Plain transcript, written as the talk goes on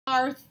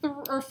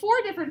are four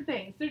different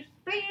things. They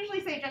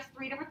usually say just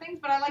three different things,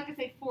 but I like to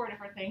say four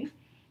different things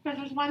because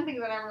there's one thing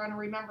that I want to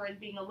remember as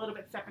being a little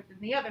bit separate than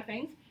the other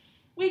things.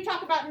 We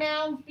talk about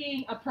nouns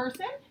being a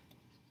person.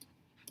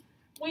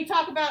 We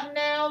talk about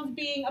nouns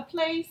being a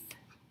place.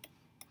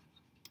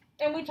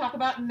 And we talk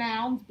about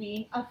nouns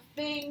being a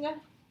thing.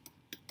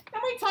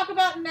 And we talk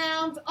about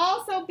nouns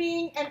also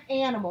being an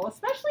animal,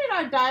 especially in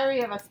our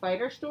Diary of a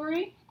Spider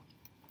story.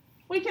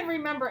 We can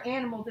remember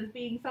animals as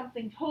being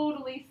something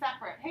totally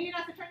separate. Hey,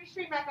 Vanessa, turn your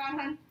screen back on,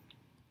 hon.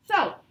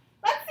 So,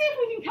 let's see if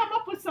we can come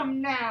up with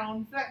some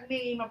nouns that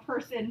name a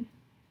person,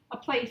 a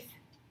place,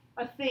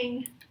 a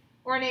thing,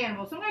 or an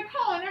animal. So I'm going to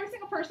call on every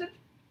single person.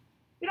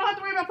 You don't have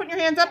to worry about putting your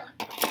hands up.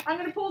 I'm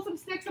going to pull some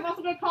sticks. I'm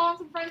also going to call on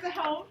some friends at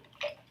home.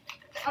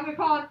 I'm going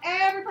to call on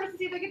every person,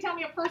 see if they can tell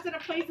me a person, a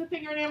place, a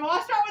thing, or an animal.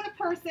 I'll start with a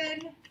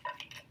person.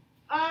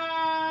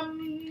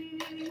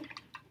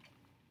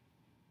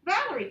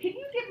 Valerie, can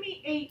you give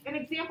me an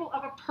example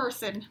of a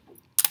person?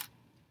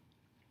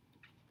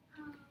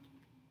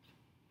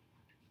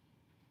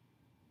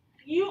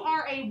 You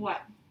are a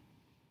what?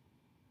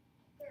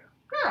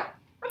 Girl.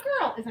 A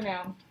girl is a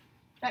noun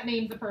that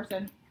names a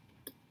person.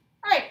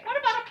 All right, what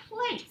about a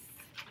place?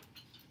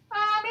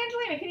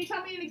 Angelina, can you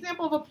tell me an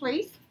example of a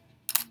place?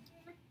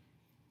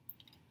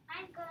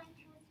 I'm going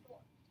to a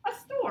store. A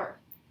store.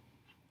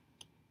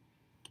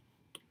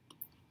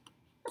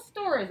 A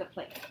store is a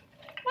place.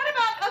 What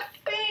about a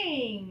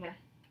thing?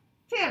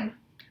 Tim.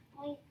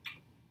 Thing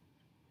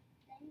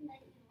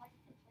that you like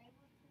to play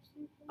with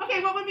or something? Okay,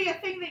 what would be a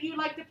thing that you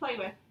like to play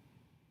with?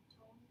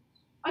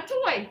 A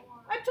toy.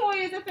 A toy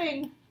is a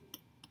thing.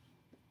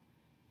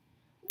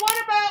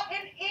 What about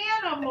an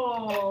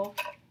animal?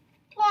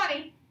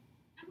 Lonnie.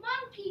 A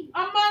monkey. A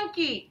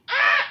monkey.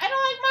 Ah, I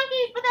don't like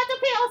monkeys, but that's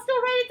okay. I'll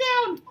still write it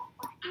down.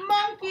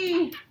 Monkey.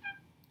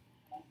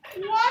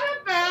 What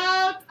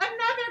about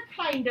another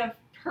kind of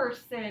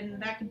person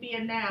that could be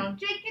a noun?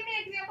 Jake, give me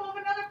an example of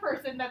another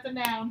person that's a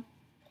noun.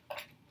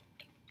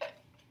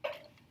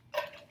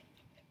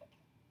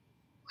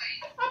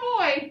 A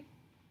boy.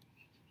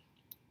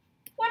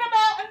 What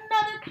about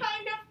another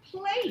kind of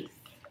place?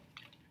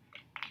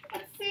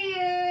 Let's see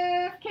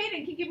if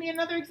Kaden can give me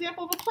another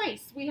example of a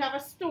place. We have a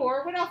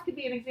store. What else could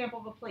be an example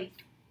of a place?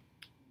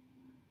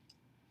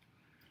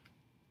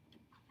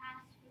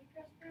 Fast food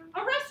restaurant.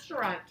 A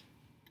restaurant.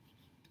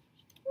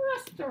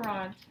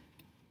 Restaurant.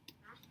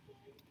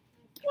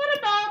 What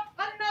about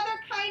another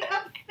kind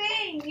of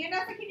thing?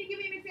 Yanessa, can you give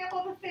me an example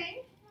of a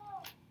thing?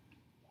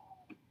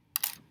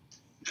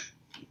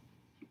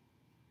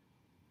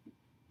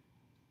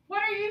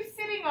 What are you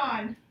sitting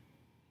on?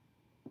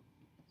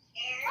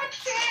 A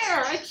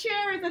chair. A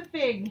chair is a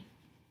thing.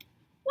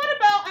 What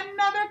about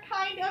another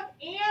kind of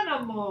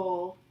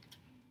animal?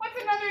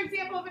 What's another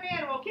example of an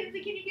animal?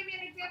 Kinsey, can you give me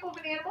an example of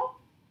an animal?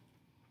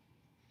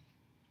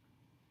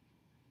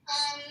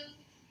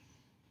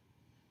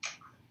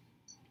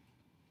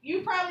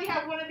 You probably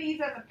have one of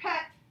these as a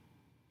pet.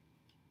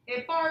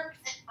 It barks.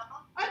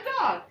 A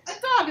dog. A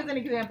dog is an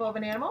example of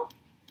an animal.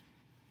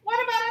 What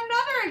about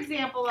another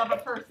example of a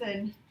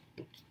person?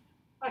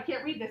 I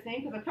can't read this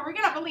name because I'm covering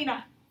it up,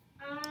 Alina.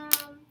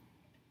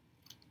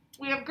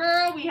 We have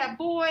girl, we have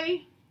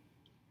boy.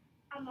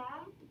 A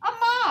mom. A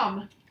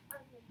mom.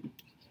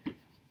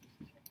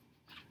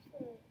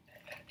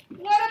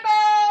 What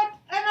about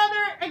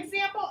another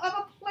example of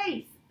a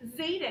place?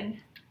 Zayden.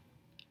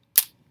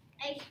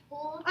 A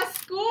school. A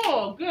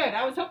school. Good.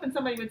 I was hoping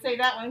somebody would say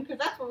that one because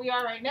that's where we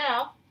are right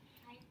now.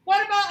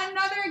 What about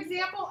another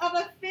example of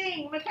a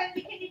thing?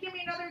 Mackenzie, can you give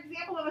me another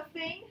example of a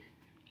thing?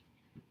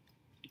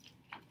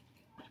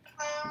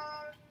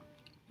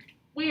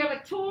 We have a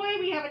toy.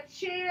 We have a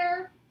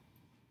chair.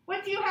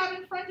 What do you have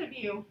in front of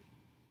you?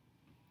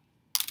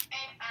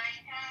 An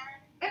iPad.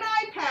 An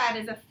iPad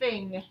is a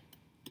thing.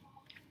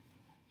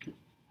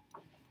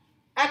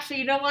 Actually,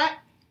 you know what?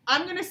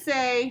 I'm going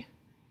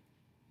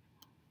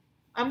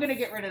to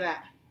get rid of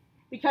that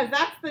because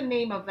that's the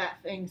name of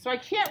that thing. So I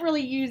can't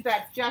really use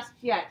that just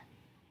yet.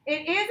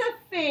 It is a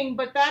thing,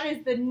 but that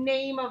is the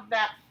name of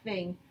that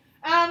thing.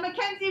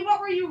 Mackenzie,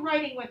 what were you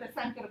writing with a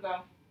second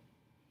ago?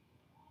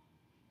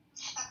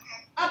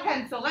 A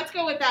pencil. Let's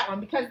go with that one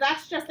because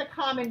that's just a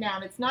common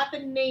noun. It's not the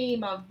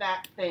name of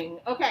that thing.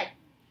 Okay.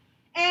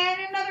 And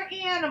another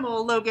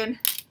animal, Logan.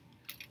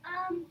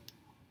 How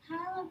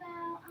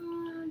about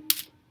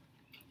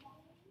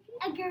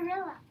a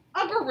gorilla?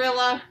 A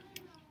gorilla.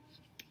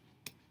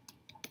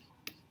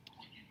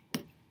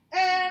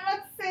 And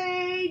let's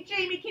say,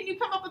 Jamie, can you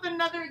come up with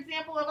another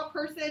example of a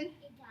person?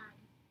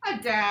 A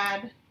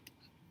dad.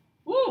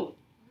 Ooh,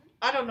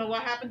 I don't know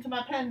what happened to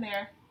my pen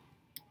there.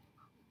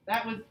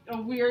 That was a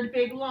weird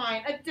big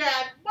line. A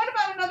dad. What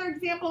about another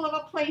example of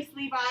a place,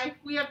 Levi?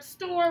 We have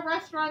store,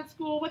 restaurant,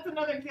 school. What's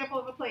another example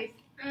of a place?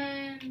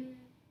 A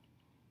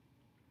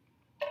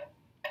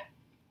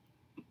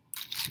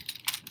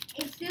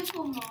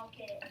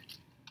supermarket.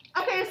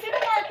 Okay, a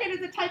supermarket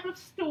is a type of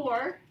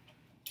store.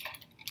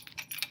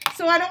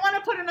 So I don't want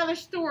to put another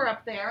store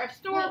up there. A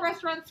store,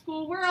 restaurant,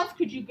 school. Where else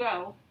could you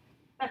go?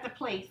 That's a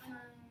place.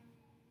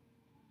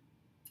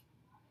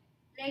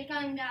 Like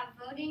on that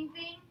voting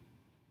thing?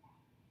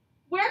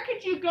 Where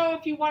could you go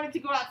if you wanted to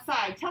go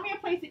outside? Tell me a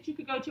place that you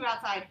could go to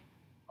outside.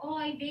 Oh,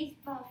 a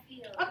baseball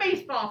field. A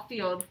baseball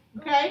field,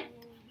 okay?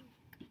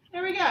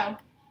 There we go.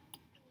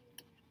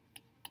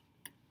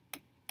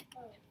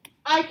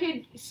 I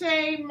could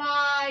say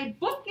my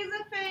book is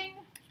a thing.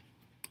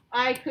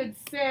 I could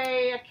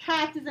say a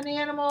cat is an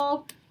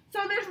animal. So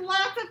there's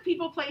lots of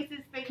people, places,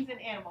 things,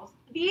 and animals.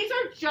 These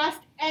are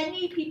just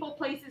any people,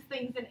 places,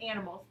 things, and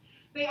animals.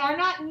 They are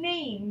not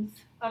names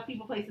of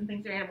people, places, and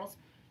things, or animals.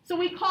 So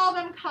we call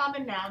them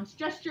common nouns,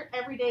 just your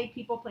everyday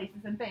people,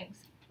 places, and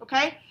things.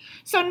 Okay?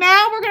 So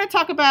now we're going to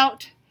talk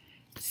about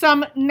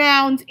some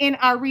nouns in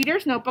our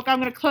reader's notebook. I'm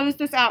going to close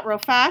this out real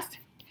fast.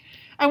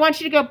 I want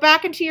you to go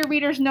back into your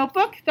reader's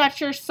notebook. That's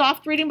your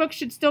soft reading book,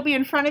 should still be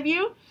in front of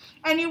you.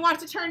 And you want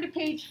to turn to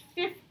page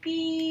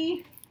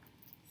 56,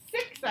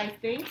 I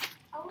think.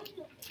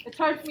 It's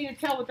hard for me to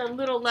tell with the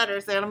little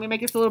letters there. Let me make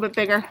this a little bit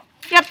bigger.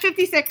 Yep,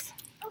 56.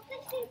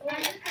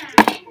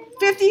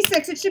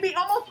 56. It should be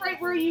almost right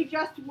where you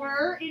just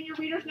were in your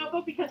reader's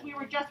notebook because we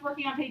were just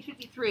working on page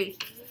 53.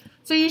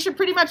 So you should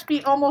pretty much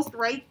be almost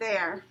right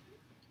there.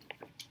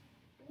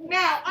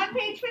 Now, on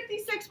page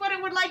 56, what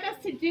I would like us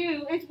to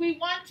do is we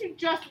want to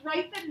just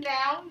write the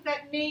noun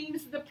that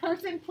names the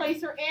person,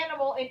 place, or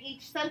animal in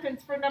each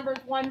sentence for numbers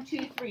 1,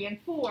 2, 3, and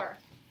 4.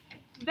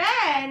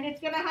 Then it's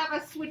going to have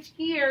us switch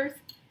gears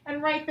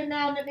and write the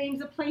noun that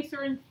names a place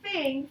or a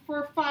thing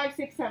for 5,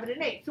 6, 7,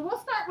 and 8. So we'll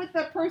start with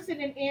the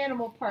person and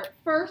animal part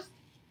first,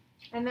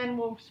 and then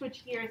we'll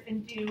switch gears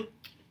and do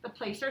the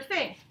place or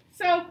thing.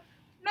 So,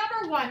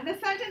 number 1, the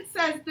sentence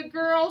says, the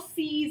girl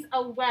sees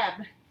a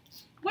web.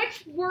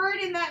 Which word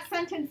in that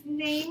sentence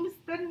names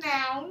the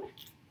noun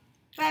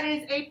that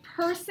is a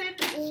person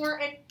or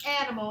an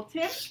animal?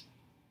 Tim?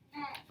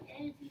 That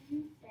is an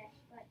insect,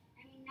 but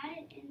I mean not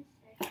an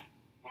insect.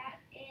 That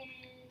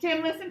is.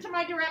 Tim, listen to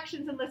my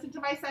directions and listen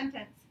to my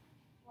sentence.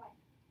 What?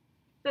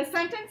 The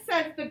sentence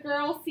says the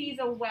girl sees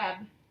a web.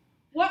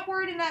 What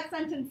word in that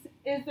sentence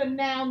is the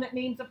noun that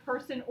names a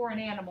person or an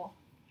animal?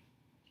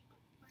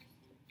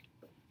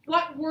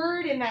 What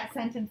word in that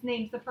sentence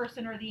names the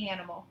person or the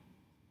animal?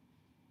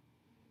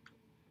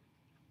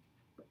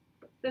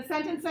 The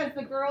sentence says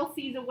the girl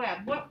sees a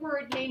web. What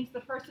word names the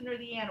person or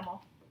the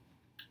animal?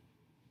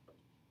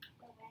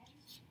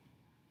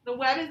 The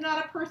web is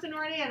not a person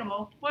or an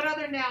animal. What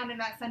other noun in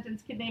that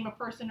sentence could name a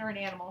person or an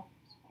animal?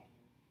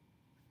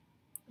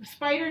 The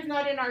spider is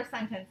not in our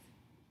sentence.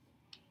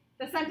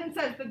 The sentence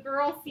says the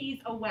girl sees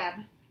a web.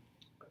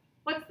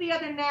 What's the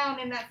other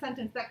noun in that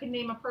sentence that can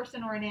name a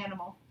person or an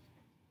animal?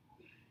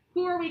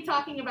 Who are we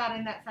talking about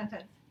in that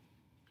sentence?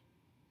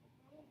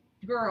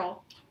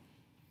 Girl.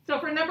 So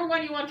for number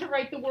 1, you want to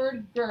write the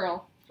word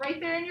girl. Right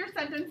there in your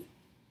sentence.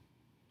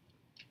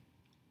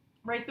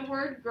 Write the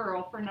word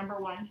girl for number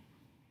 1.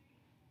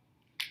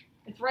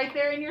 It's right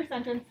there in your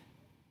sentence.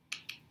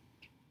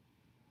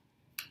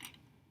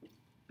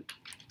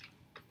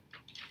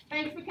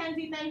 Thanks,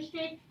 Mackenzie. Thanks,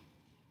 Jake.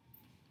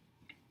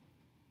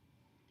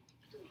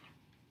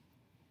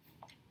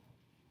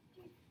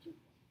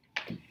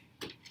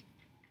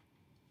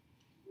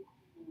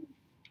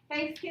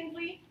 Thanks,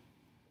 Kinsley.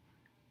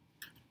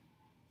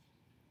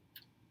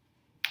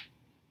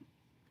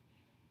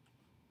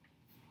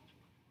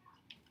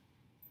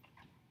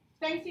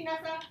 Thanks,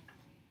 Inessa.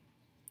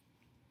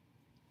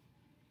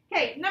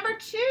 Okay, number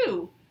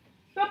 2.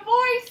 The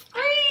boy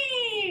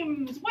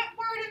screams. What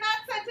word in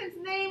that sentence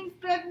names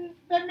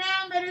the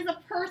noun that is a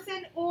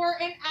person or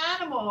an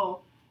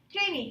animal?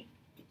 Jamie.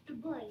 The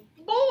boy.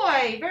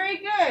 Boy. Very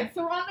good.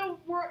 So on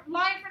the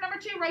line for number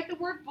 2, write the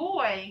word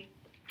boy.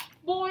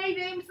 Boy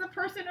names the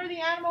person or the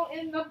animal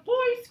in the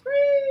boy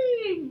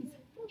screams.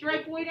 Did you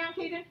write boy down,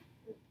 Kaden?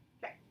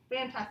 Okay,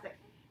 fantastic.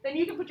 Then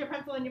you can put your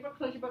pencil in your book,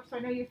 close your book so I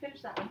know you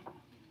finished that one.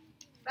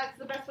 That's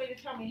the best way to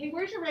tell me. Hey,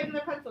 where's your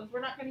regular pencils?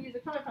 We're not going to use a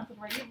color pencil,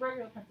 right? Use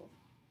regular pencils.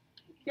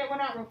 Get one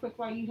out real quick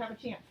while you have a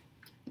chance.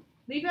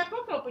 Leave that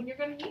book open. You're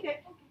going to need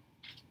it.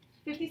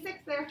 56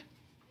 there.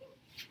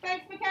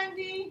 Thanks,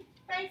 Mackenzie.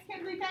 Thanks,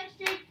 Kinsley. Thanks,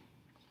 Jake.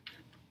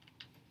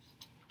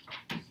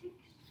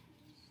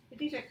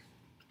 56.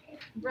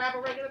 Grab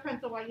a regular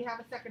pencil while you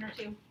have a second or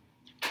two.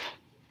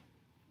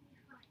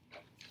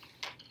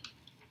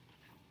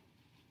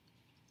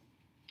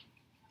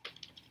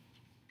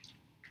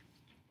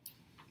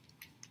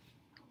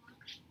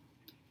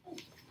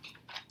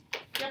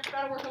 Yep,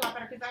 that'll work a lot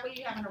better because that way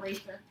you have an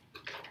eraser.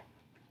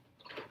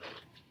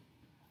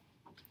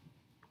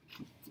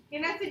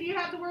 Inessa, do you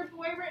have the word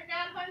boy written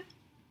down, hon?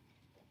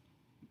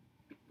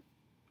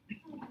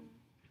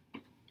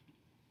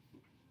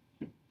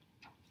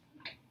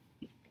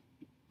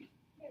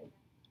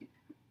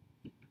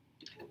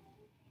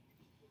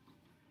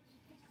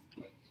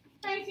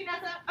 Thanks,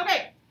 Inessa.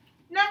 Okay,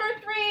 number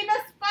 3, the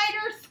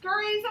spider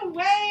scurries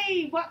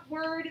away. What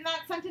word in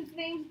that sentence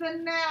names the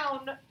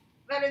noun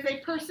that is a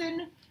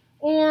person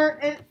or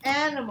an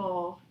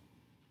animal?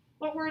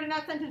 What word in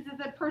that sentence is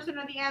the person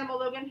or the animal,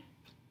 Logan?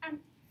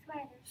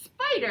 Spider.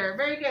 Spider.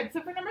 Very good.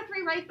 So for number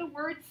 3, write the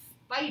word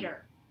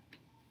spider.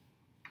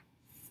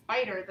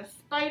 spider. The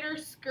spider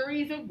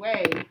scurries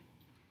away.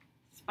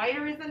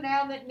 Spider is a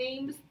noun that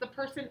names the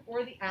person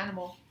or the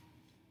animal.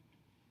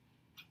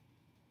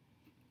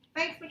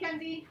 Thanks,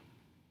 Mackenzie.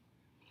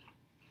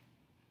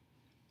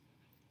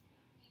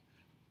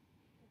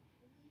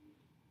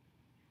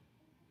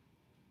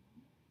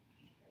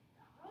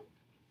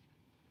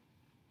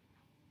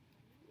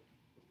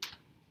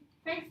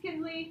 Thanks,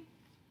 Kinsley.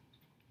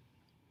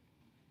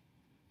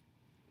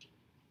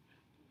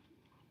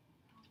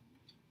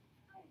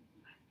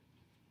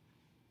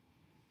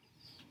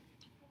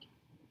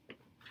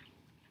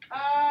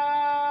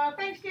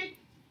 Thanks, Jake.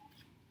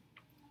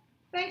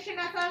 Thanks,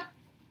 Shanessa.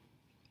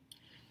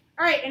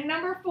 All right, and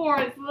number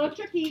 4 is a little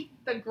tricky.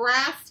 The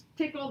grass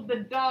tickled the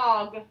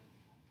dog.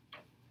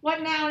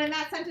 What noun in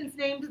that sentence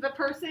names the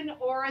person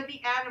or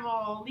the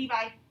animal?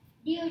 Levi.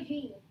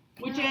 D-O-G.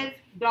 Which is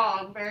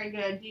dog. Very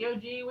good.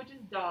 D-O-G, which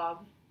is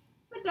dog.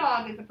 The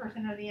dog is the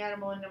person or the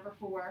animal in number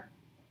 4.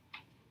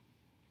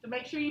 So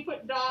make sure you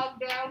put dog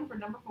down for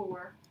number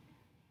 4.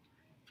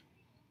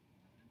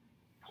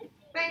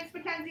 Thanks,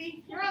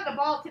 Mackenzie. You're on the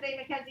ball today,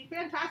 Mackenzie.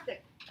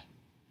 Fantastic.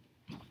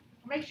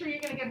 Make sure you're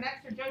going to get an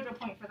extra JoJo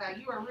point for that.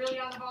 You are really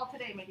on the ball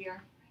today, my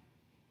dear.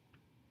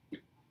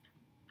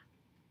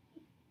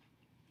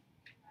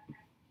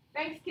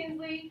 Thanks,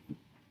 Kinsley.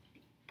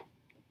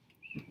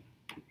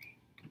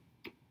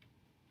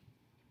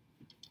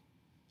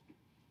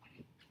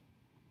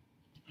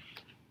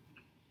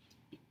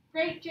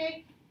 Great,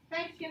 Jake.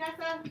 Thanks,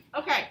 Yanessa.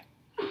 Okay.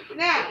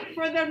 Now,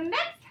 for the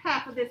next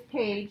half of this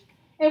page,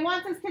 it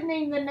wants us to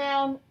name the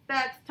noun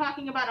that's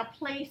talking about a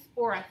place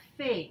or a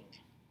thing.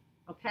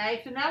 Okay,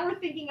 so now we're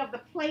thinking of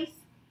the place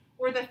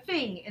or the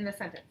thing in the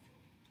sentence.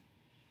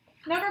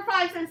 Number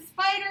 5 says,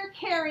 Spider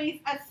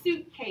carries a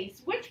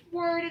suitcase. Which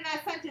word in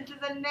that sentence is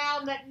a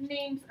noun that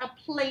names a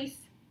place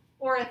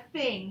or a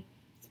thing?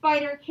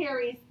 Spider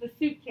carries the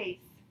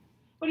suitcase.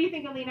 What do you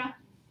think, Alina?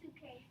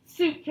 Suitcase.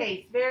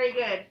 Suitcase. Very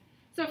good.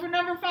 So for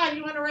number 5,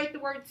 you want to write the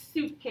word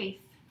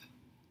suitcase.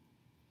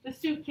 The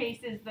suitcase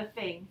is the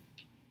thing.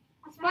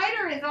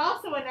 Spider is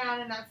also a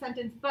noun in that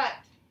sentence, but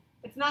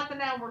it's not the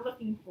noun we're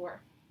looking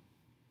for.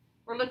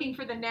 We're looking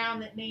for the noun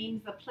that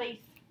names the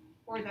place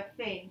or the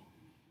thing.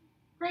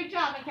 Great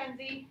job,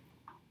 Mackenzie.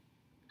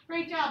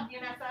 Great job,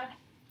 Yanessa.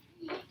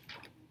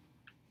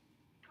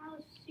 Oh,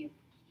 soup.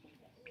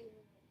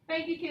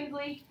 Thank you,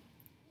 Kinsley.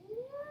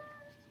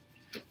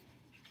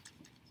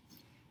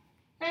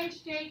 Thanks,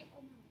 Jake.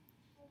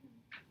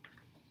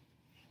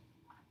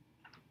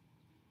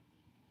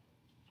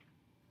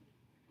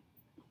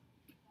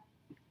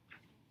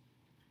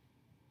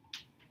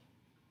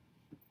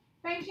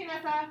 Thanks,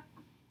 Yanessa.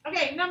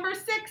 Okay, number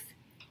 6.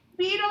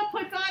 Beetle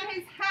puts on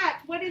his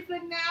hat. What is the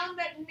noun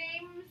that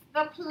names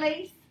the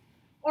place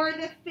or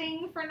the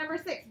thing for number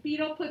 6?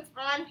 Beetle puts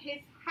on his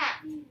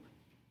hat.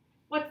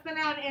 What's the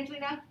noun,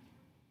 Angelina?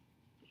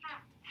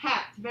 Hat.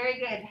 Hat. Very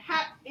good.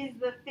 Hat is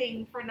the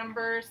thing for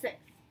number 6.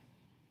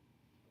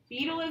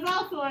 Beetle is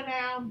also a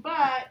noun,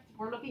 but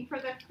we're looking for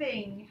the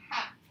thing,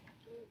 hat.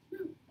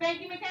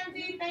 Thank you,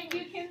 Mackenzie. Thank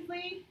you,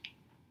 Kinsley.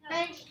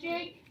 Thanks,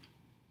 Jake.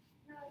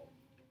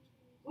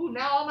 Ooh,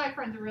 now all my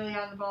friends are really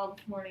on the ball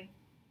this morning.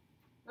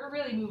 They're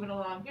really moving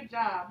along. Good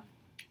job.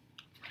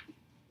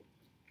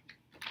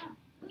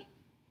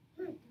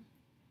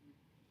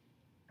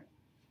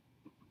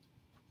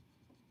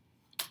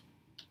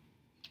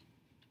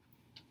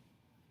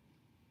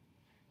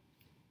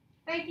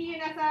 Thank you,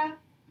 Yanessa.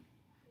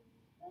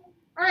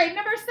 All right,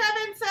 number 7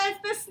 says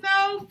the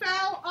snow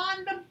fell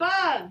on the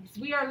bugs.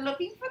 We are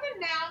looking for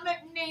the noun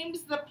that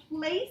names the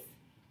place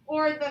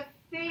or the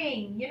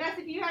thing. Yanessa,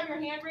 do you have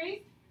your hand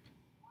raised?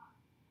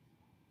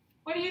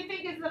 What do you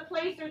think is the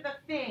place or the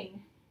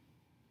thing?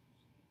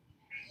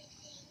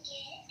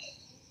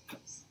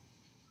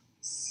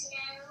 Snow.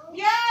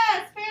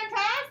 Yes,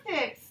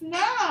 fantastic.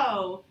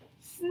 Snow.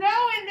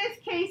 Snow in this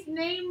case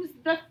names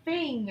the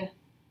thing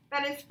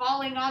that is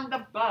falling on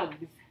the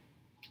bugs.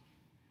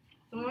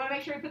 So we want to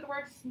make sure we put the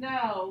word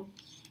snow.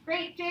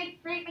 Great,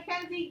 Jake. Great,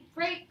 Mackenzie.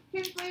 Great,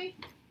 Kinsley.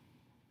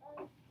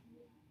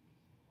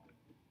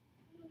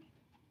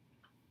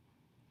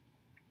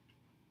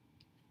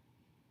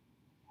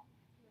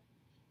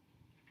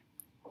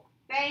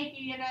 Thank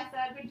you,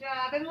 Yanessa. Good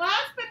job. And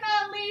last but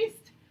not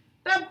least,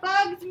 the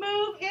bugs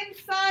move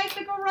inside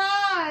the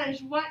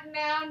garage. What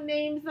noun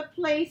names the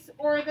place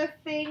or the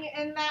thing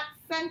in that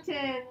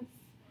sentence?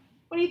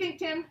 What do you think,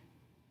 Tim?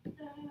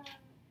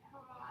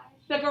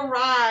 The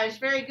garage.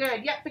 Very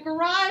good. Yep, the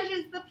garage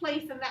is the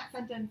place in that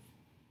sentence.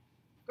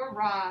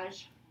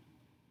 Garage.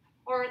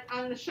 Or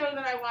on the show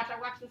that I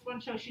watch this one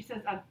show, she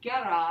says a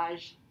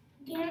garage.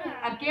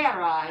 Yeah. A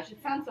garage.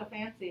 It sounds so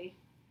fancy.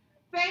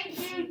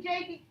 Thank you,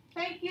 Jake.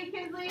 Thank you,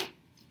 Kinsley.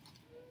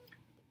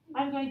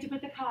 I'm going to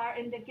put the car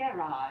in the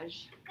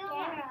garage.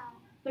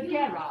 The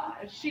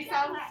garage. She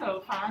sounds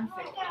so fancy.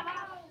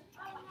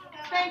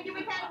 Thank you,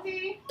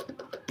 Mackenzie.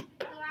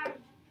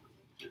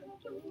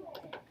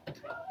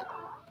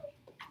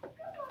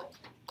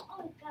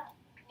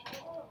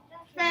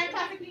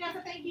 Fantastic,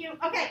 Vanessa. Thank you.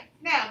 Okay,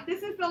 now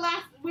this is the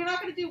last. We're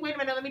not going to do. Wait a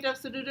minute. Let me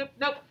just do.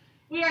 Nope.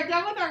 We are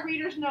done with our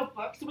reader's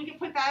notebook, so we can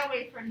put that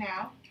away for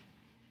now.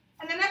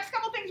 And the next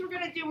couple things we're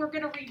going to do, we're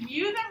going to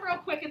review them real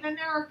quick, and then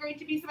there are going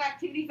to be some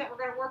activities that we're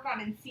going to work on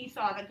in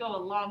Seesaw that go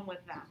along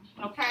with them,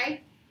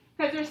 okay?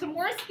 Because there's some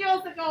more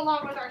skills that go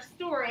along with our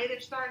story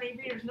that are on a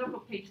reader's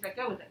notebook page that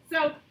go with it.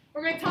 So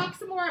we're going to talk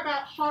some more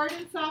about hard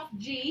and soft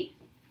G.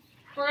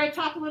 We're going to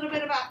talk a little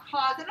bit about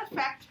cause and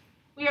effect.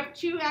 We have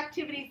 2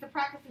 activities to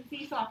practice in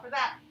Seesaw for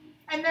that.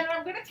 And then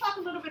I'm going to talk a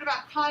little bit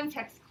about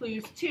context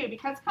clues, too,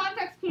 because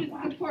context clues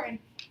is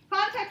important.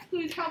 Context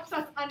clues helps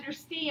us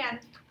understand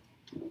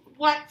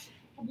what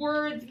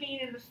words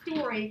mean in the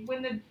story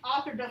when the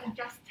author doesn't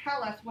just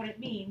tell us what it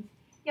means.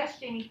 Yes,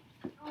 Jamie?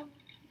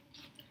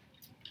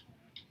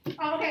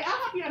 Oh, okay, I'll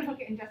help you unhook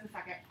it in just a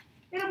second.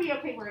 It'll be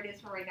okay where it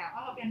is for right now.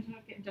 I'll help you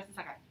unhook it in just a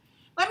second.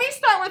 Let me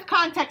start with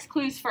context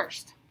clues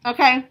first,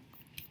 okay?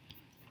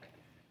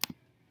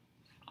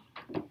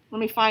 Let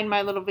me find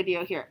my little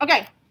video here.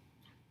 Okay,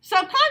 so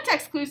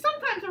context clues.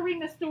 Sometimes we're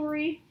reading a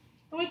story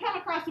and we come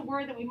across a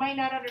word that we might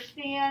not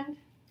understand.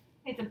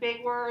 It's a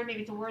big word,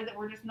 maybe it's a word that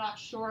we're just not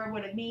sure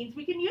what it means.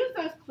 We can use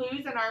those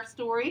clues in our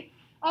story,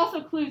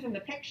 also clues in the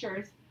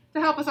pictures,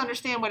 to help us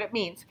understand what it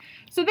means.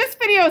 So this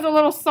video is a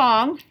little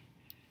song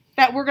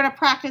that we're going to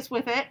practice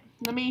with it.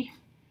 Let me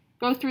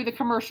go through the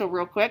commercial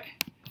real quick,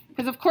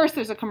 because of course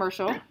there's a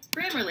commercial.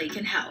 Grammarly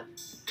can help.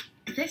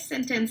 This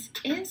sentence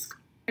is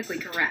grammatically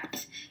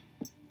correct,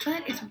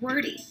 but it's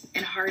wordy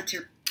and hard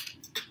to...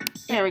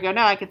 There we go.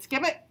 Now I can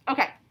skip it.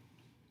 Okay.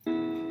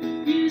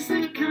 Use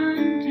the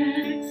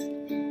context.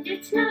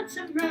 It's not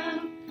so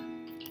rough.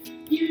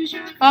 Use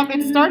your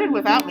It started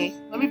without me.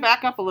 Let me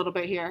back up a little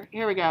bit here.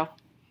 Here we go.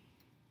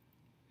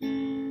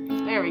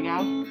 There we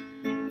go.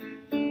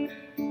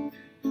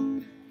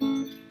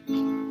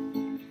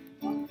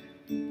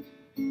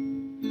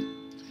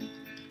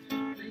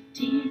 My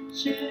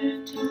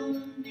teacher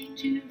told me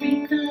to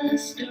read the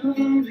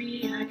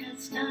story. I got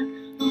stuck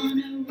on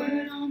a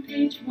word on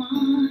page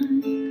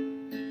 1.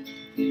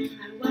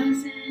 I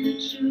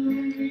wasn't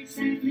sure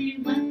exactly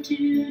what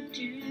to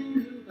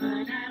do,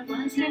 but I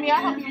wasn't. Jimmy,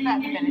 I'll help you with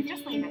that in a minute.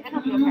 Just leave it.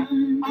 It'll be okay.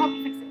 I'll help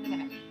you fix it in a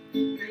minute.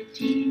 My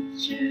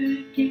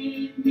teacher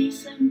gave me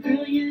some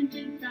brilliant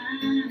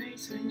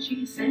advice when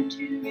she said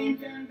to read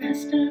the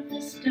rest of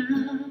the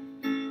stuff.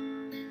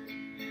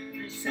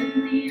 I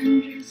suddenly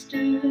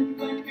understood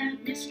what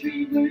that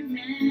mystery word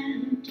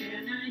meant,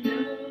 and I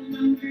no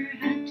longer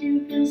had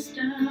to feel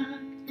stuck.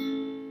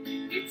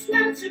 It's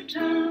not so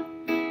tough.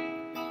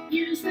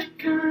 Use the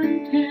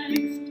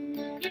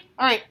context.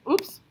 All right.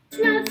 Oops.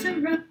 It's not so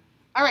rough.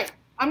 All right.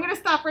 I'm going to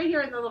stop right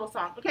here in the little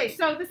song. Okay,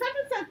 so the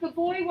sentence says the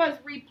boy was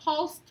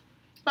repulsed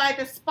by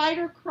the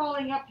spider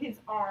crawling up his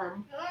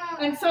arm.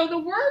 And so the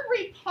word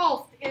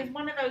repulsed is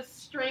one of those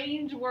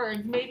strange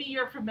words. Maybe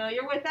you're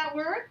familiar with that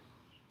word.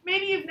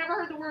 Maybe you've never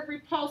heard the word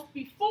repulsed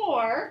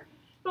before.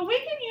 But we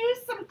can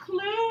use some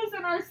clues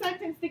in our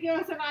sentence to give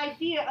us an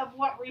idea of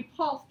what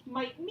repulsed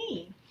might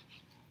mean.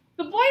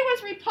 The boy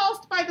was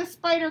repulsed by the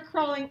spider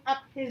crawling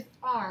up his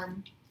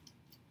arm.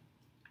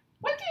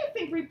 What do you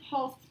think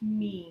repulsed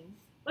means?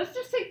 Let's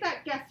just take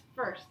that guess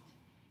first.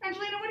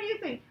 Angelina, what do you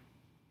think?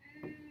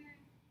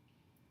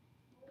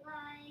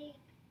 Like,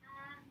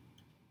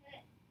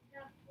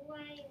 the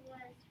boy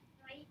was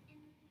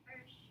frightened or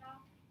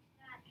shocked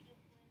that it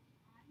was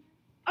on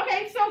him.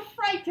 Okay, so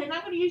frightened.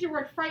 I'm going to use your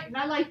word frightened.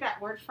 I like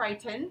that word,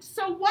 frightened.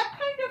 So what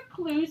kind of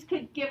clues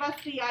could give us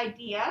the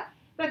idea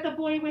that the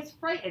boy was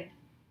frightened?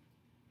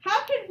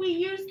 How can we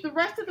use the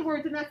rest of the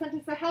words in that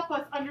sentence to help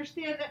us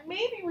understand that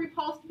maybe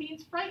repulsed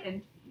means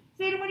frightened?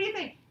 Zayden, what do you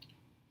think?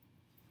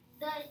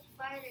 The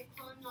spider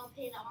crawling up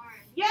his arm.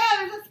 Yeah,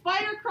 there's a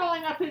spider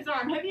crawling up his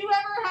arm. Have you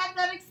ever had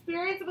that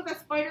experience with a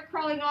spider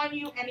crawling on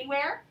you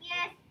anywhere?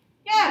 Yes.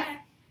 Yes.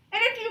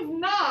 And if you've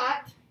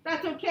not,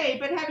 that's okay.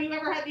 But have you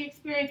ever had the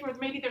experience where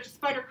maybe there's a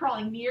spider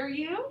crawling near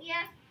you?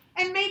 Yes.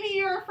 And maybe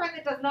you're a friend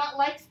that does not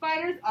like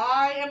spiders.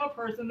 I am a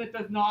person that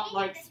does not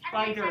like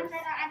spiders.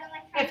 I don't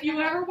like spiders. If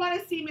you ever want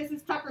to see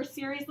Mrs. Tucker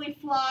seriously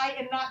fly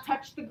and not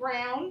touch the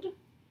ground,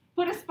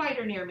 put a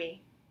spider near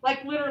me.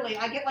 Like literally,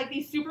 I get like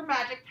these super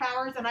magic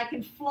powers and I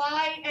can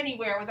fly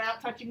anywhere without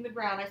touching the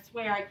ground. I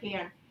swear I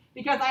can.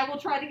 Because I will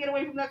try to get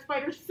away from that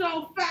spider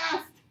so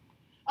fast.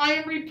 I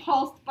am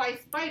repulsed by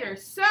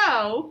spiders.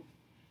 So,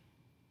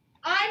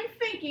 I'm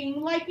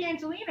thinking, like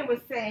Angelina was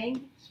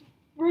saying,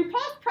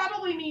 repulsed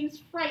probably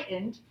means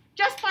frightened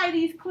just by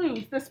these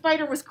clues. The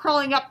spider was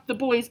crawling up the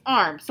boy's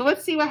arm. So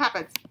let's see what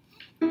happens.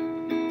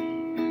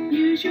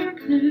 Use your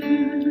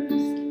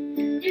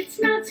clues. It's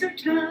not so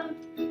tough.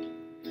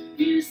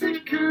 Use the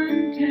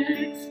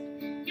context.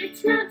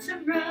 It's not so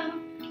rough.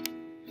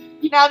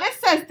 Now this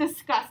says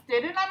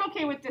disgusted, and I'm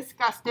okay with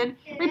disgusted.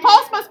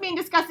 Repulsed must mean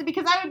disgusted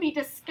because I would be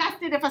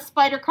disgusted if a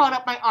spider crawled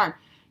up my arm.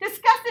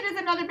 Disgusted is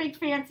another big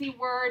fancy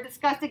word.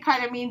 Disgusted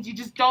kind of means you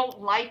just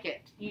don't like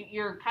it.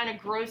 You're kind of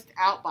grossed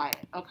out by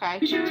it, okay?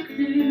 Use your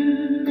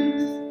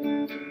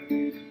clues.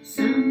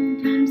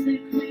 Sometimes the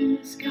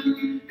clues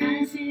come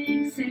as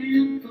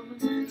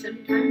examples.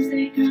 Sometimes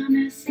they come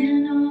as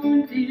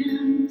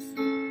synonyms.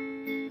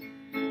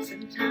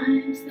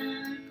 Sometimes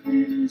the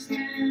clues tell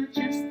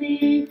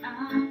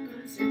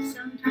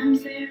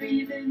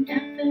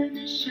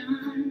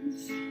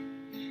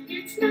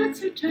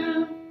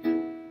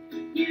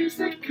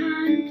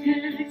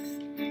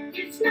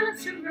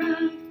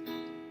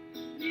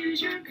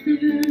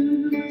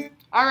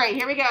All right,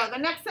 here we go. The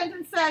next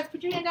sentence says,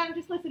 put your hand down and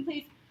just listen,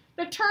 please.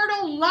 The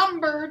turtle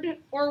lumbered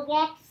or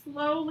walked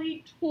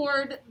slowly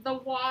toward the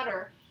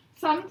water.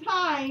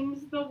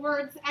 Sometimes the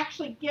words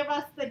actually give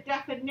us the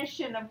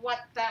definition of what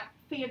that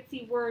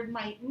fancy word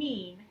might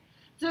mean.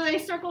 So they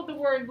circled the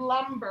word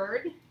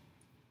lumbered.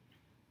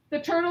 The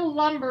turtle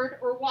lumbered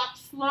or walked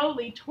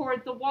slowly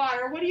toward the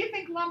water. What do you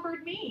think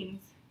lumbered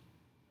means?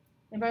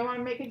 Anybody want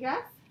to make a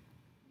guess?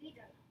 We don't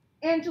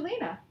know.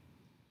 Angelina.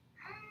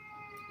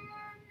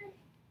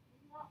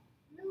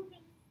 Moving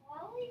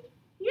slowly?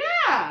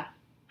 Yeah.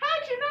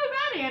 How'd you know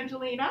that,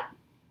 Angelina?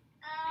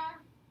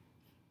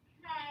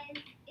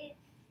 Because it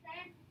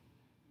said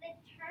the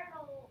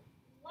turtle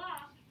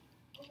walked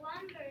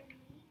lumberedly,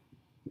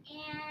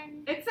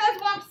 and It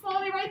says walk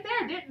slowly right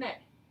there, didn't it?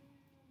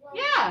 well,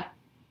 Yeah.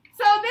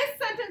 So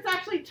this sentence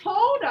actually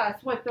told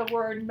us what the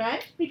word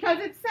meant because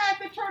it said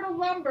the turtle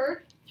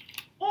lumbered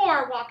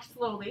or walked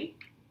slowly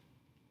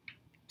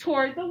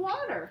toward the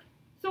water.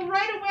 So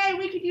right away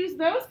we could use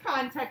those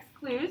context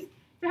clues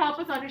to help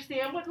us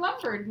understand what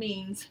lumbered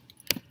means.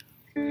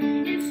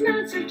 It's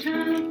not so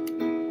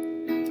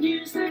tough.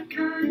 Use the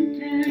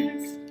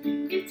context.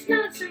 It's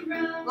not so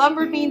rough.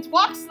 Lumbered means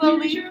walk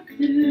slowly. Use your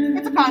clue.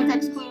 It's a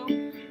context clue.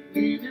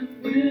 Then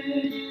a word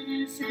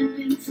in a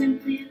sentence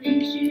simply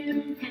leaves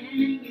you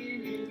hanging,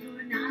 and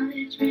your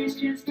knowledge base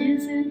just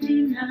isn't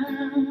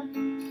enough.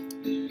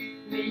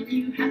 When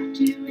you have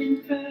to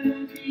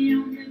infer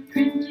beyond the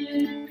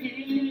printed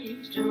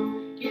page,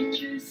 don't get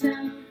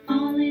yourself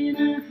all in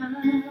a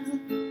huff.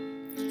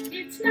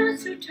 It's not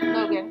so tough.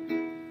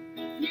 Logan.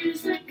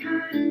 Use the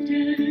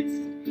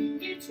context.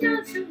 It's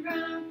not so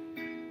rough.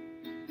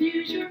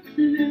 Use your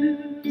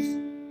clues.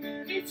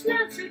 It's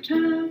not so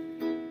tough.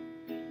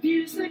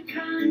 Use the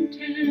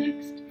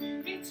context.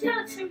 It's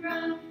not so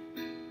rough.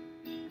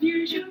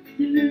 Use your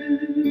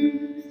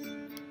clues.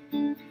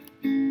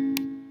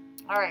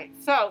 All right,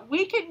 so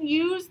we can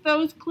use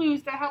those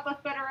clues to help us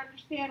better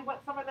understand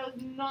what some of those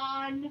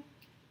non-common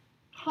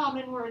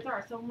words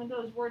are. Some of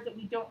those words that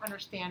we don't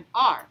understand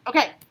are.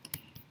 Okay,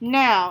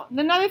 now,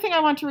 another thing I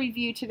want to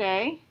review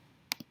today,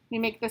 let me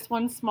make this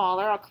one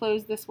smaller. I'll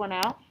close this one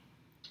out.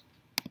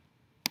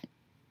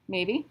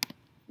 Maybe,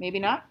 maybe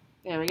not.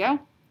 There we go.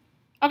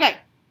 Okay,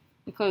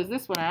 we close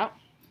this one out.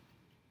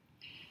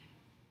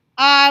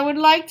 I would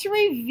like to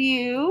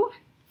review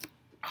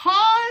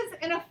cause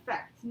and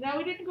effect. Now,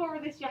 we didn't go over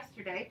this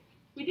yesterday.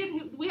 We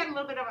had a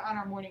little bit of it on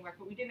our morning work,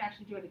 but we didn't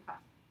actually do it in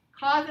class.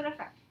 Cause and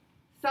effect.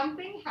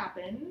 Something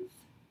happens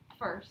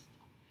first.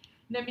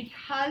 And then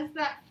because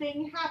that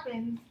thing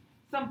happens,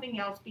 something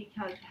else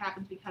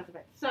happens because of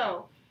it.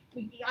 So,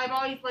 I've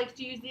always liked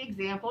to use the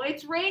example.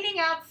 It's raining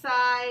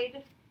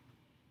outside.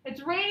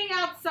 It's raining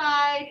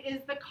outside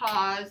is the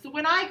cause. So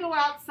when I go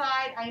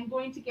outside, I'm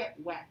going to get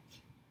wet.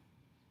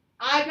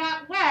 I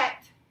got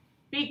wet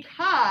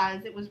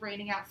because it was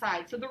raining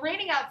outside. So the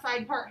raining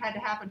outside part had to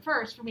happen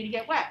first for me to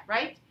get wet,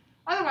 right?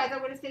 Otherwise, I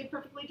would have stayed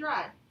perfectly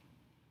dry.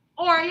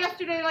 Or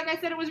yesterday, like I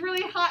said, it was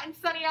really hot and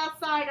sunny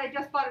outside. I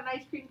just bought an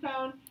ice cream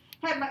cone,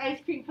 had my ice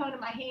cream cone in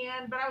my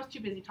hand, but I was too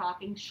busy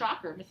talking.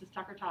 Shocker, Mrs.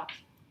 Tucker talks.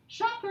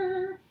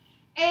 Shocker.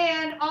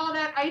 And all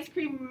that ice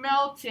cream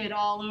melted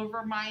all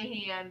over my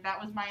hand.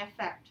 That was my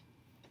effect.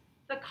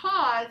 The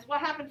cause, what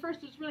happened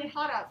first, was really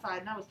hot outside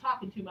and I was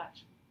talking too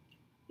much.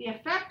 The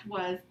effect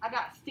was I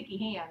got sticky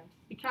hands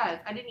because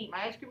I didn't eat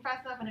my ice cream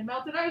fast enough and it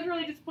melted. I was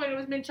really disappointed. It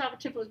was mint chocolate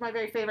chip. It was my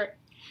very favorite.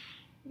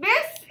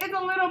 This is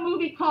a little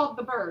movie called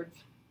The Birds.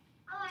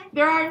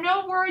 There are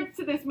no words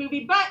to this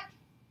movie, but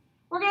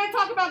we're going to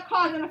talk about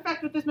cause and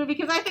effect with this movie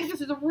because I think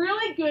this is a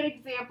really good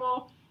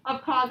example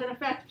of cause and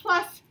effect.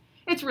 Plus,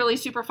 it's really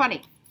super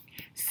funny.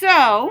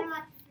 So,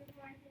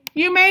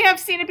 you may have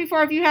seen it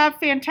before. If you have,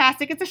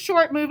 fantastic. It's a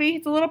short movie.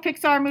 It's a little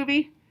Pixar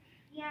movie.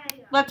 Yeah.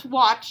 Let's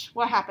watch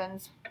what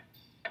happens.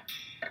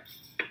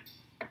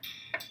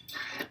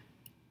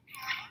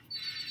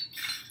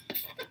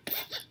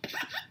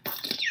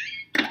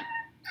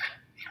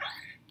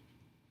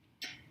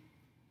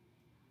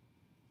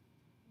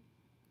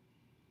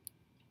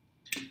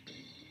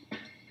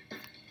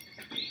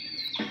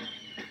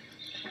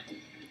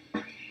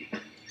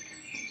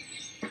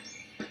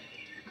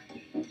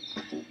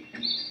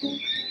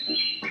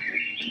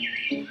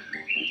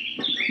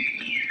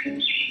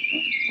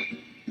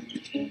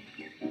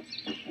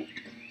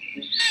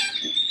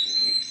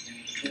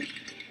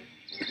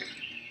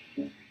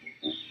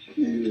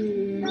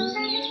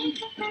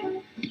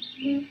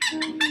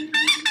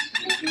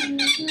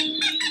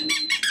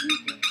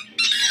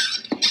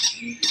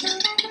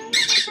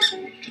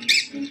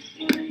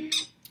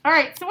 All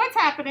right, so what's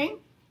happening?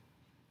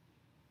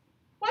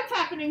 What's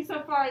happening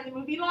so far in the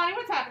movie? Lonnie,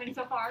 what's happening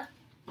so far?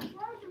 The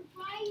birds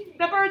are fighting.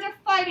 The birds are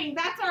fighting.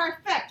 That's our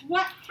effect.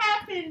 What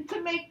happened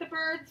to make the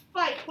birds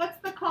fight? What's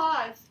the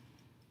cause?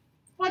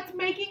 What's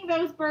making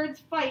those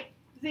birds fight,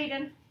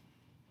 Zayden?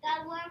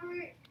 That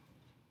whoever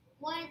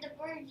wanted the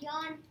bird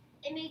yawn,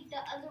 it made the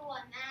other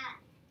one mad.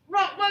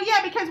 Right, well,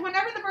 yeah, because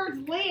whenever the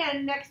birds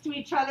land next to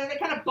each other, they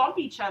kind of bump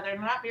each other and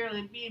not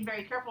really being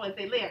very careful as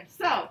they land.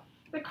 So,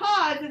 The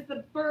cause is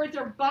the birds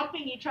are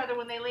bumping each other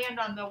when they land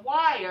on the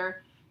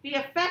wire. The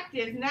effect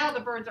is now the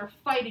birds are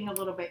fighting a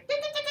little bit.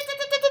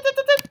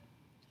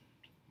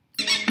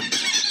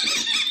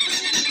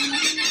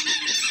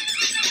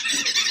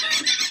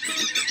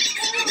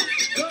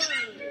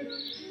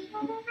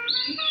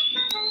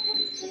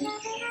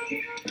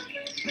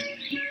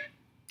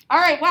 All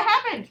right, what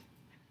happened?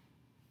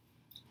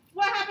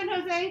 What happened,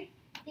 Jose?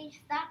 They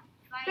stopped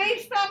fighting. They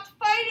stopped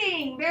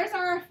fighting. There's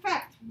our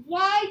effect.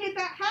 Why did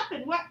that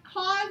happen? What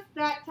caused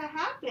that to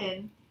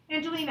happen?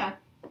 Angelina?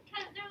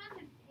 Because there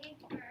was a big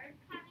bird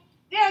coming.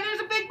 Yeah,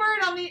 there's a big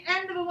bird on the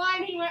end of the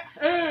line. He went,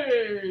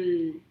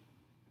 hey.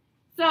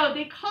 So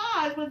the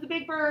cause was the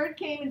big bird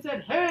came and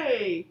said,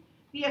 hey.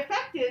 The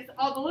effect is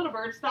all the little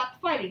birds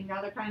stopped fighting.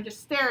 Now they're kind of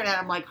just staring at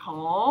him like, huh?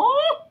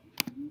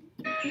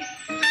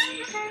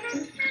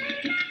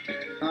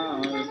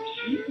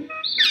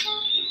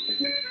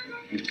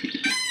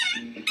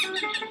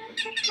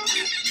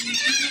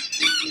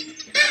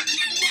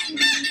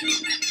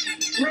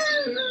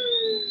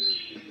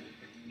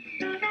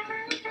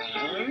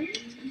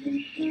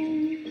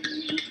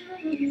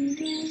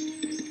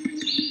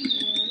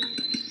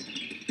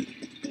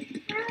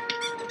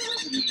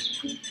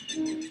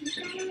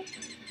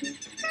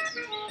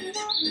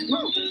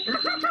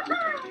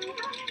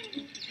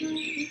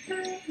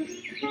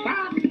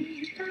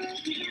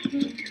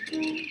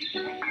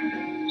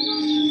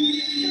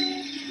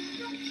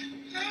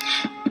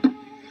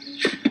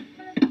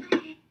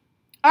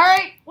 All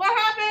right, what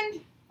happened?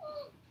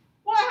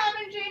 What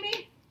happened,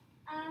 Jamie?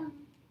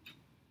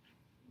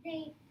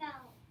 They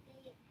fell.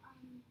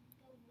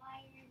 The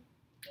wire.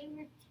 They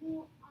were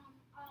too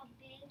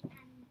big, and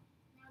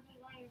now the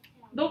wire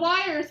fell. The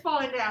wire is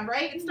falling down,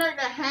 right? It's starting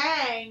to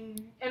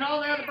hang, and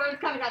all the other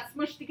birds kind of got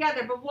smushed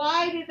together. But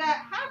why did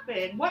that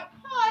happen? What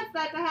caused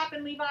that to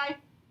happen, Levi?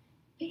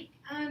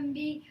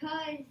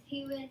 Because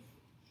he was.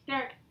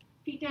 Derek,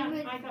 feet down,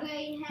 eyes up.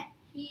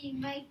 He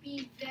might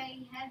be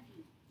very heavy.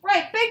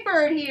 Right, Big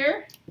Bird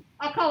here.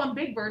 I'll call him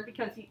Big Bird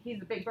because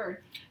he's a big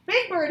bird.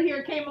 Big Bird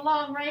here came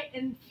along, right,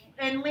 and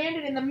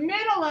landed in the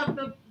middle of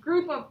the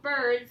group of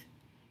birds.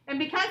 And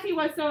because he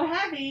was so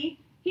heavy,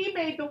 he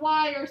made the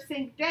wire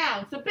sink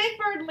down. So Big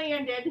Bird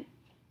landed,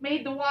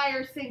 made the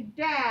wire sink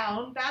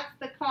down. That's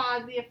the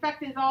cause. The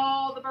effect is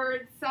all the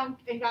birds sunk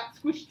and got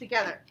squished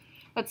together.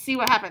 Let's see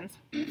what happens.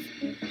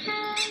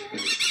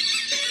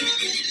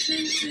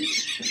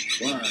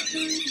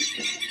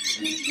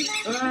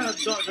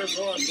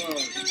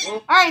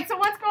 All right, so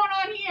what's going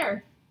on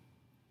here?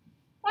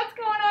 What's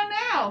going on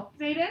now,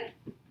 Zayden?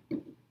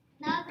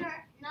 Now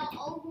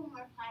all of them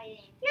are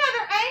fighting. Yeah,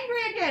 they're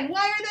angry again.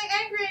 Why are they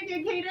angry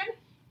again, Kaden?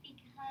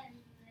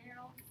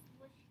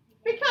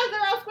 Because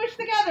they're all squished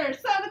together.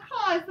 So the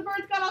cause, the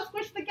birds got all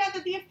squished together.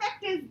 The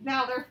effect is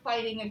now they're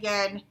fighting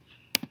again.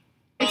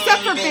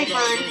 Except for Big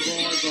Bird.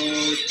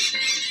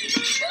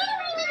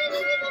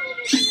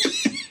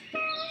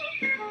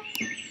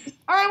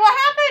 All right, what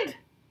happened?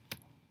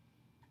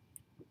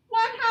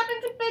 What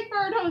happened to Big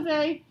Bird,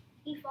 Jose?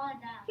 He fell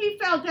down. He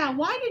fell down.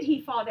 Why did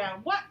he fall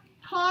down? What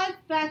caused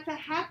that to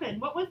happen?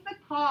 What was the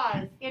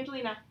cause?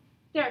 Angelina.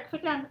 Derek,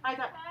 put down, eyes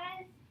up.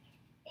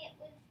 Because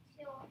it was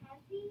too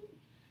heavy.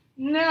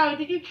 No.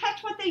 Did you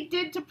catch what they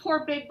did to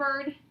poor Big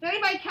Bird? Did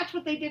anybody catch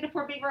what they did to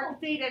poor Big Bird?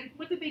 They did.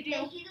 What did they do? They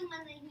hit him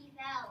when he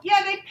fell.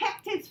 Yeah, they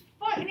pecked his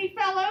foot and he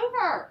fell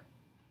over.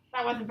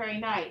 That wasn't very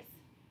nice.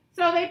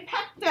 So they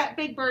pecked that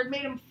Big Bird,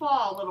 made him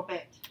fall a little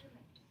bit.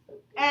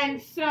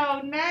 And so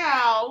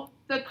now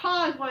the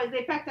cause was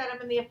they pecked at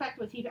him and the effect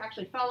was he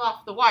actually fell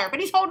off the wire.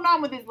 But he's holding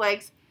on with his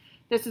legs.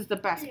 This is the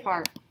best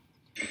part.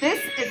 This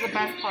is the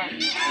best part.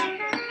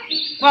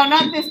 Well,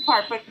 not this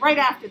part, but right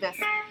after this.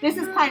 This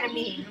is kind of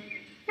mean.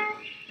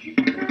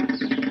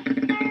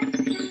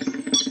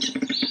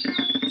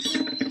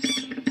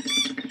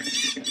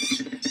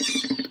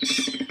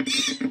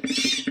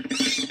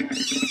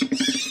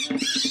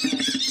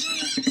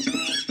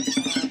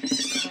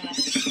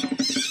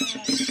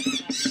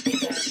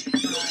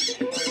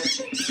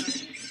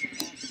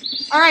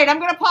 All right, I'm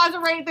going to pause it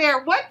right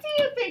there. What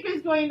do you think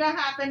is going to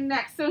happen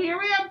next? So here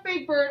we have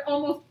Big Bird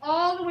almost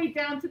all the way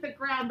down to the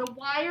ground. The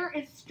wire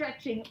is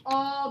stretching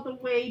all the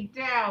way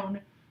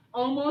down,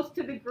 almost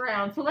to the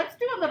ground. So let's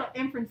do a little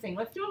inferencing.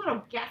 Let's do a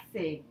little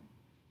guessing.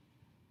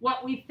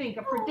 What we think,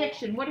 a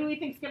prediction. What do we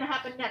think is going to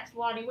happen next,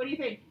 Lonnie? What do you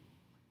think?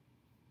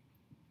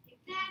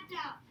 If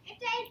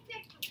they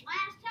picked the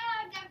last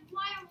time, that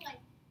wire would.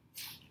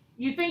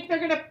 You think they're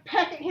going to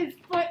peck at his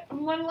foot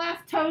and one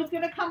last toe is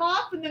going to come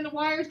off and then the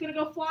wire is going to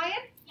go flying?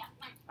 Yeah.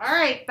 All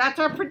right, that's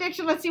our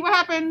prediction. Let's see what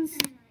happens.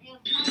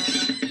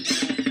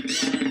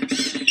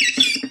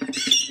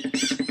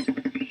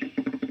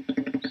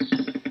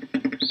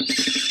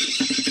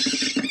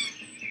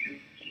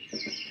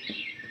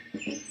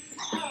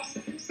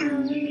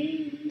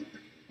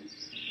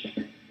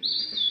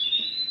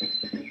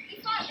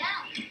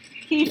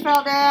 He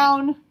fell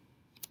down.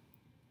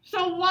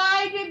 So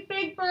why did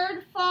Big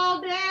Bird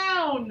fall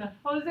down?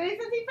 Jose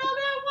says he fell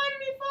down. Why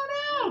did he fall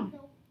down?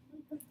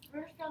 The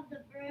first of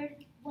the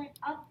birds went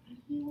up, and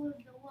he was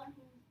the one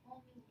who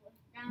was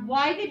down.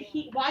 Why did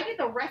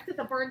the rest of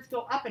the birds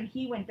go up and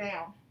he went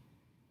down?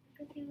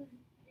 Because they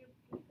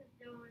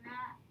were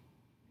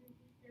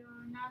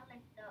not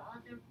like the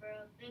other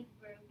bird, big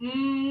bird.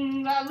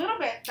 A little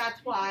bit.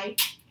 That's why.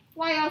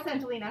 Why else,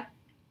 Angelina?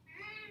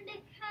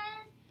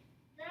 Because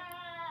the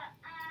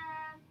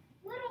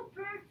little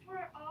birds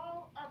were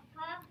all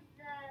above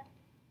the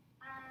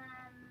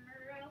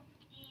rope,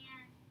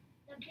 and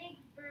the big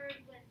bird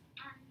was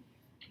on.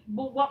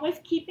 Well, what was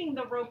keeping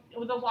the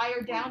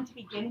wire down to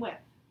begin with?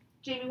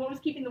 Jamie, what was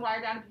keeping the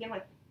wire down to begin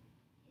with?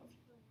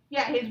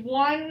 Yeah, his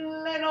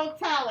one little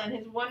talon,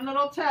 his one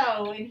little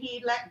toe, and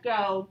he let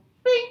go.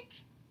 Bink!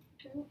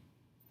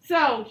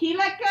 So, he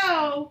let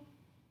go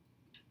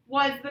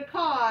was the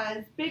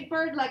cause. Big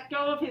Bird let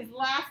go of his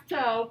last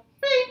toe.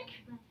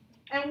 Bink!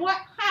 And what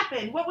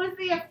happened? What was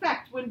the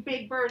effect when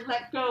Big Bird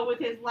let go with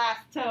his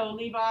last toe,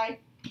 Levi?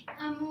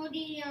 All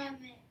the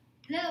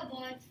little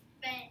birds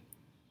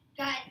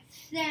got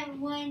sent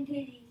one to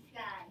the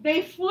sky.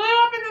 They flew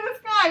up into the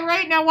sky,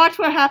 right? Now watch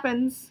what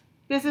happens.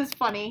 This is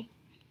funny.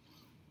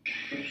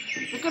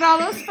 Look at all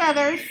those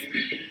feathers.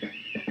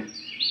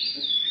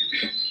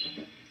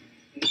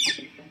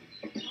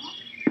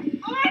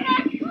 Oh my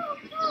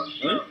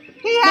God!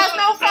 He has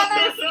no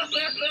feathers.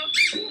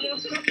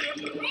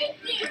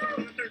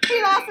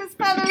 He lost his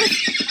feathers.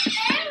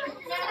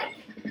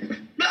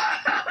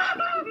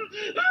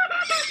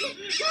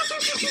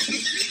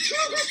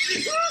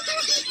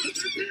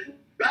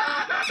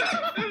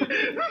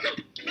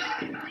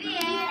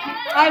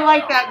 I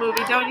like that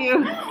movie, don't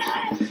you?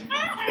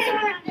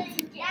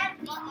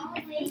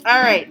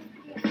 All right.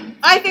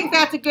 I think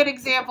that's a good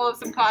example of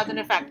some cause and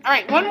effect. All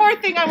right, one more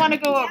thing I want to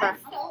go over.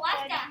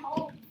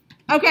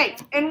 Okay,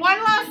 and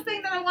one last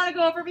thing that I want to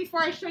go over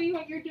before I show you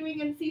what you're doing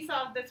in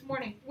Seesaw this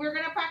morning. We're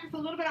going to practice a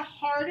little bit of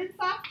hard and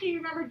soft. Do you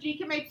remember G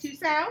can make two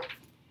sounds?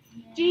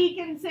 Yeah. G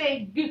can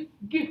say g,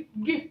 g,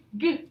 g,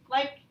 g,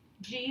 like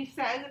G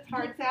says, it's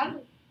hard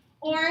sound.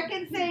 Or it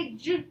can say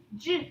j,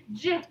 j,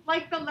 j,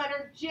 like the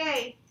letter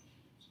J.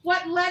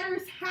 What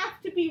letters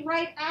have to be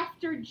right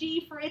after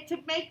G for it to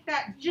make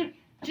that j,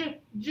 j,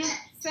 j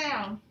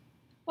sound?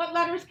 What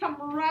letters come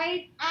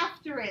right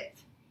after it?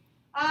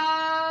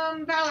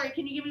 Valerie,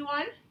 can you give me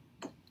one?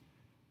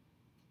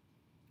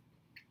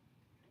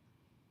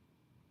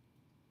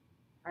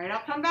 All right,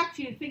 I'll come back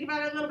to you. Think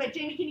about it a little bit.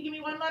 Jamie, can you give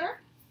me one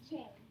letter?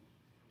 J.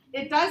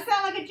 It does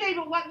sound like a J,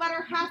 but what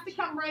letter has to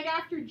come right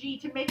after G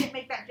to make it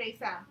make that J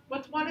sound?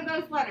 What's one of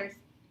those letters?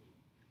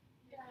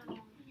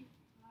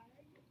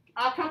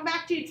 I'll come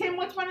back to you. Tim,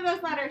 what's one of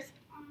those letters?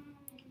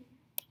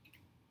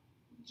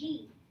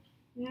 G.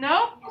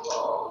 Nope.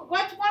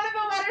 What's one of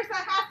the letters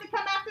that has to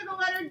come after the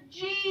letter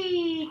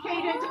G,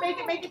 Kaden, to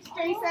make its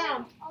J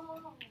sound? I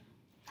know.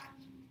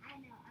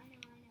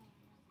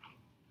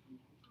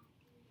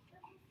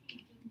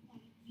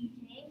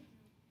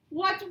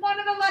 What's one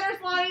of the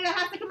letters, Lonnie, that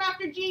has to come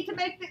after G to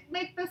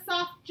make the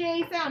soft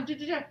J sound? J,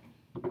 J, J.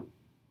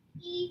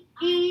 E.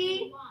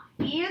 E.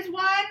 E is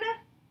one.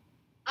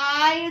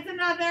 I is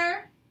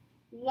another.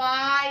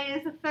 Y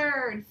is a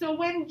third. So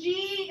when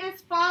G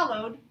is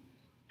followed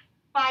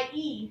by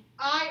E,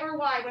 I or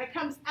Y, when it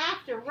comes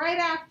after, right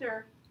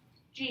after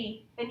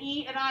G, and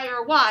E and I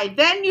or Y,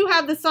 then you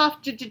have the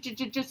soft j, j, j,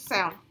 j, j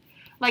sound,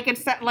 like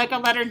a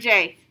letter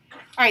J.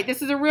 All right,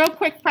 this is a real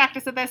quick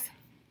practice of this.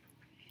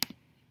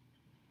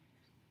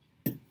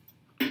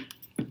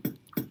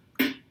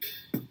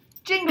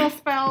 Jingle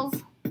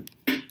spells.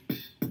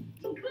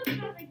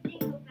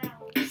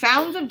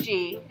 Sounds of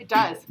G. It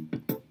does.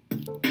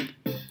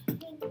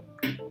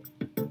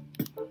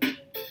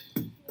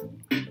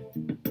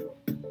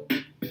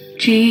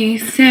 G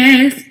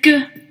says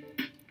G,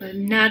 but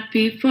not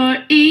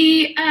before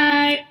E,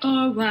 I,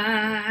 or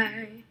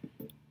Y.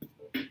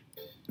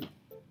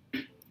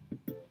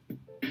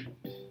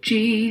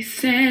 G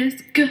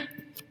says G,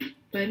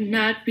 but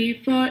not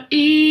before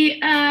E,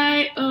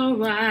 I, or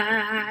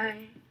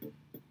Y.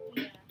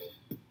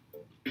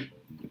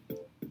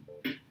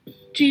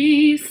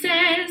 G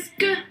says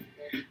G,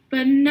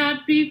 but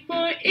not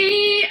before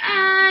E,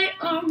 I,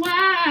 or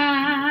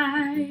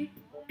Y.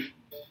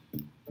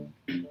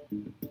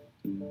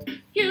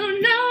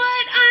 You know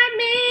what I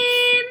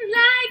mean,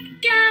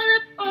 like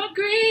gallop or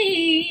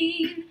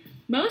green.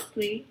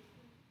 Mostly,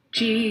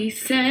 G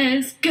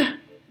says G.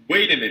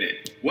 Wait a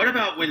minute. What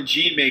about when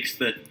G makes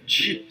the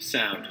J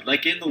sound,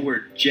 like in the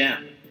word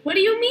gem? What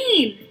do you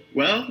mean?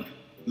 Well,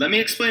 let me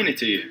explain it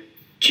to you.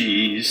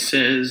 G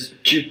says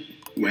J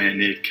when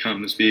it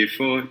comes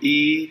before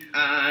E,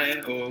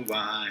 I, or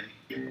Y.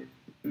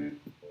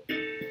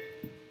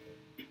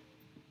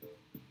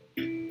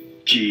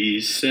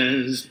 G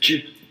says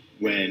J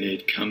when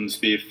it comes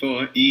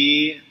before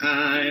E,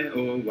 I,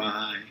 or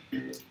Y.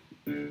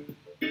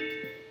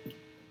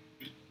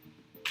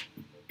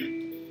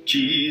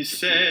 G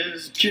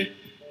says J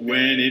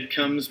when it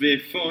comes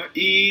before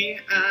E,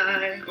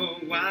 I, or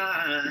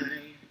Y.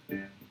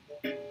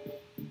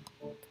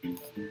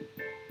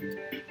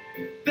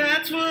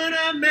 That's what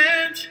I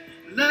meant,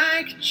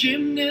 like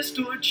gymnast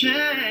or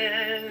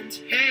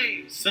chant.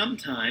 Hey,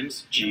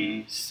 Sometimes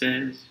G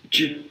says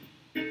J.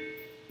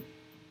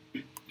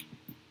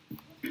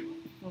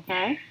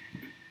 Okay.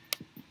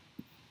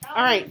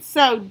 All right,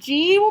 so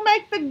G will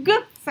make the G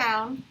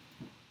sound,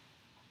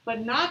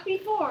 but not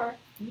before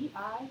E,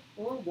 I,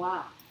 or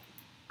Y.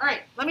 All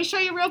right, let me show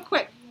you real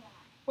quick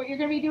what you're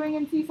going to be doing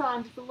in Seesaw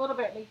in just a little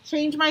bit. Let me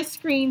change my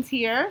screens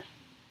here.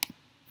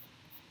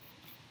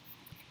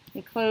 Let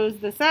me close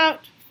this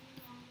out.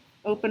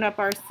 Open up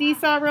our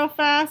Seesaw real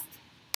fast.